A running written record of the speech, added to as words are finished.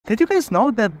Did you guys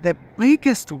know that the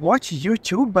biggest watch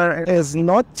YouTuber is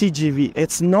not TGV,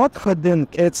 it's not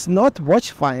Hodinkee, it's not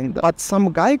Watchfinder, but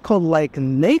some guy called like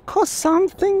Nico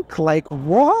something? Like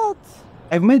what?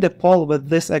 I've made a poll with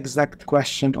this exact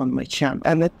question on my channel,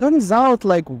 and it turns out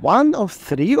like 1 of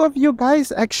 3 of you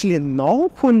guys actually know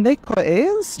who Nico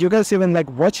is. You guys even like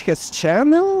watch his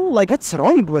channel? Like, what's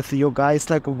wrong with you guys?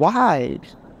 Like, why?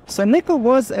 So Nico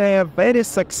was a very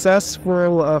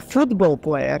successful football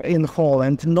player in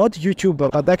Holland, not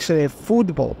YouTuber, but actually a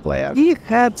football player. He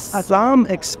had some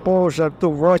exposure to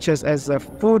watches as a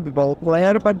football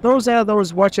player, but those are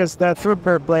those watches that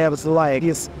football players like.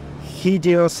 His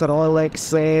hideous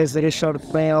Rolexes, Richard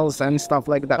Milles and stuff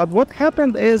like that. But what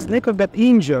happened is Nico got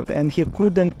injured and he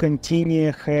couldn't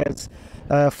continue his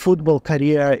football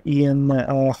career in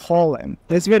Holland.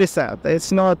 It's very sad.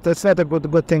 It's not a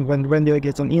good thing when you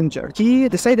get injured. He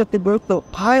decided to go to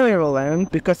Ireland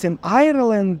because in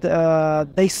Ireland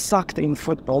they sucked in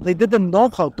football. They didn't know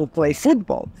how to play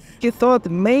football. He thought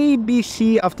maybe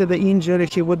after the injury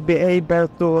he would be able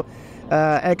to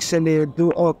actually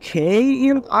do okay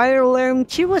in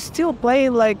Ireland. He was still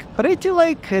playing like pretty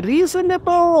like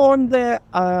reasonable on the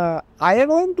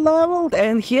Ireland level,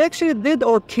 and he actually did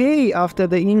okay after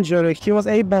the injury. He was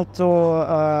able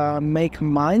to make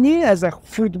money as a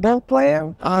football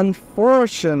player.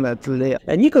 Unfortunately,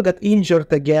 Nico got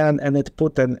injured again and it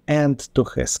put an end to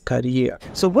his career.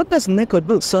 So what does Nico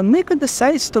do? So Nico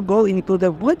decides to go into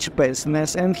the watch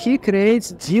business and he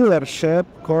creates dealership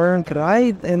called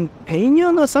Pride and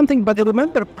Pinion or something. But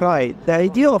remember Pride. The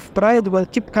idea of Pride will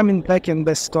keep coming back in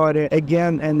the story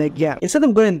again and again. Instead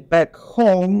of going back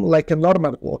home like a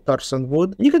normal person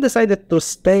would, Nico decided to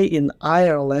stay in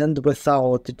Ireland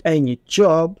without any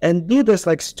job and do this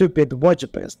like stupid watch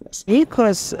business.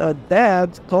 Nico's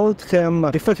dad told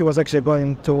him, before he was actually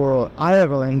going to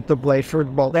Ireland to play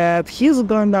football, that he's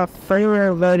gonna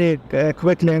fail very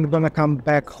quickly and gonna come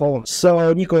back home.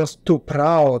 So Nico was too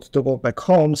proud to go back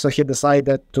home, so he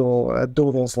decided to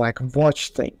do this like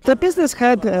watch thing. The business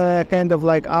had kind of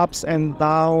like ups and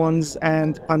downs,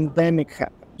 and pandemic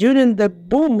happened. During the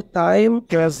boom time,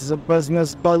 his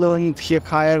business ballooned, he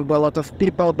hired a lot of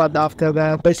people, but after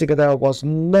that, basically there was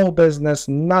no business,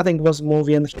 nothing was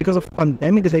moving. Because of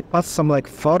pandemic, they passed some like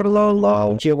furlough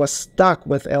law. He was stuck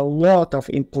with a lot of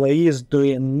employees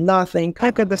doing nothing.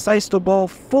 Nico decides to go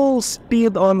full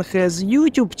speed on his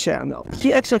YouTube channel.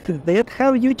 He actually did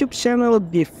have a YouTube channel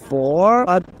before,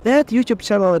 but that YouTube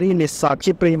channel really sucked.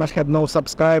 He pretty much had no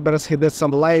subscribers. He did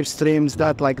some live streams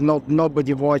that like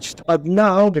nobody watched. But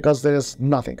now, because there is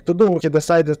nothing to do, he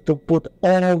decided to put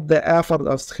all the effort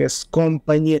of his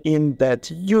company in that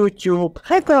YouTube.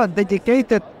 Nico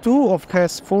dedicated 2 of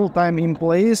his full-time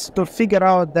employees to figure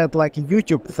out that like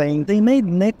YouTube thing. They made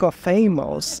Nico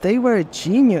famous. They were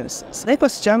geniuses.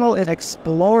 Nico's channel is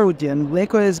exploding.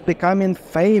 Nico is becoming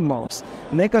famous.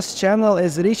 Nico's channel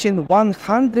is reaching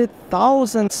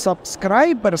 100,000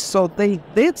 subscribers, so they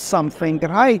did something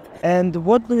right. And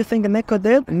what do you think Nico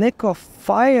did? Nico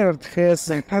fired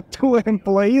his 2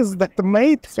 employees that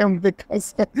made him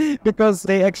because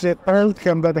they actually told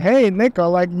him that, hey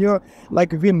Nico,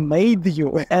 we made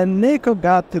you. And Nico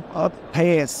got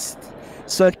pissed.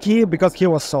 So because he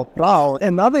was so proud.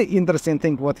 Another interesting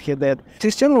thing what he did,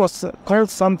 his channel was called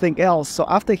something else. So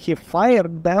after he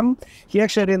fired them, he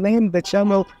actually renamed the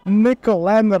channel Nico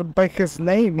Leonard by his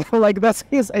name. Like that's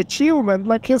his achievement,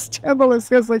 like his channel is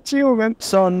his achievement.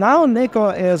 So now Nico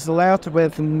is left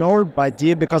with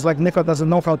nobody because like Nico doesn't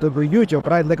know how to do YouTube,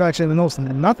 right? Nico actually knows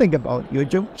nothing about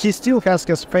YouTube. He still has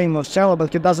his famous channel,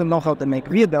 but he doesn't know how to make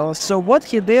videos. So what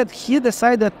he did, he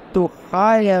decided to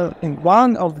hire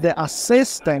one of the assistants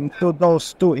to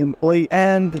those 2 employees,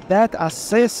 and that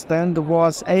assistant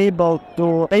was able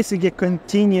to basically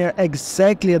continue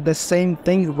exactly the same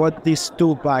thing what these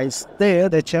 2 guys did.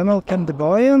 The channel kept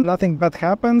going, nothing bad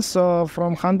happened. So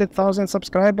from 100,000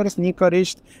 subscribers, Nico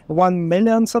reached 1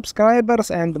 million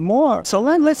subscribers and more. So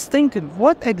let's think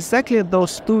what exactly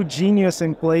those 2 genius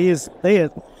employees did,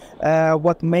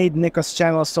 what made Nico's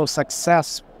channel so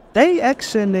successful. They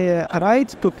actually tried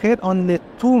to hit only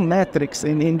 2 metrics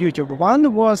in YouTube.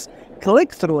 One was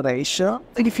click-through ratio.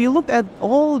 If you look at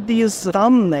all these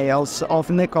thumbnails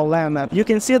of Nico Leonard, you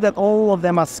can see that all of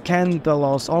them are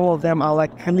scandalous, all of them are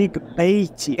like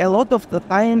clickbaity. A lot of the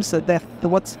times that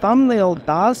what thumbnail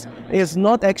does is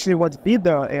not actually what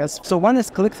video is. So one is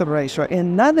click-through ratio,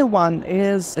 another one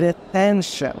is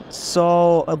retention.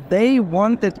 So they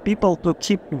wanted people to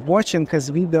keep watching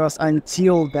his videos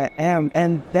until the end,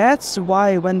 and that's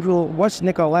why when you watch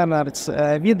Nico Leonard's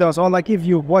videos, or like if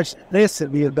you watch this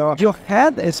video, you your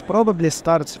head is probably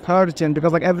starts hurting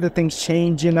because like everything's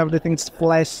changing, everything's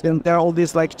flashing, there are all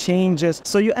these like changes.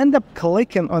 So you end up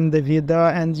clicking on the video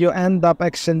and you end up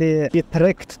actually be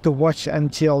tricked to watch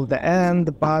until the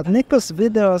end. But Nico's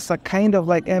videos are kind of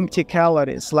like empty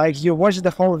calories. Like you watch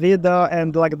the whole video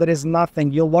and like there is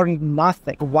nothing, you learn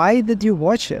nothing. Why did you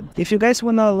watch it? If you guys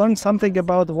want to learn something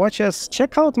about watches,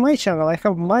 check out my channel. I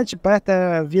have much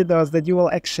better videos that you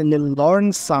will actually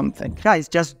learn something. Guys,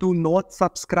 just do not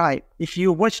subscribe. If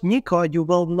you watch Nico, you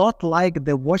will not like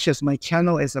the watches my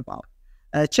channel is about.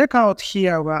 Check out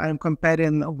here where I'm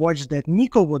comparing a watch that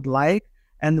Nico would like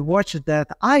and watch that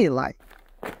I like.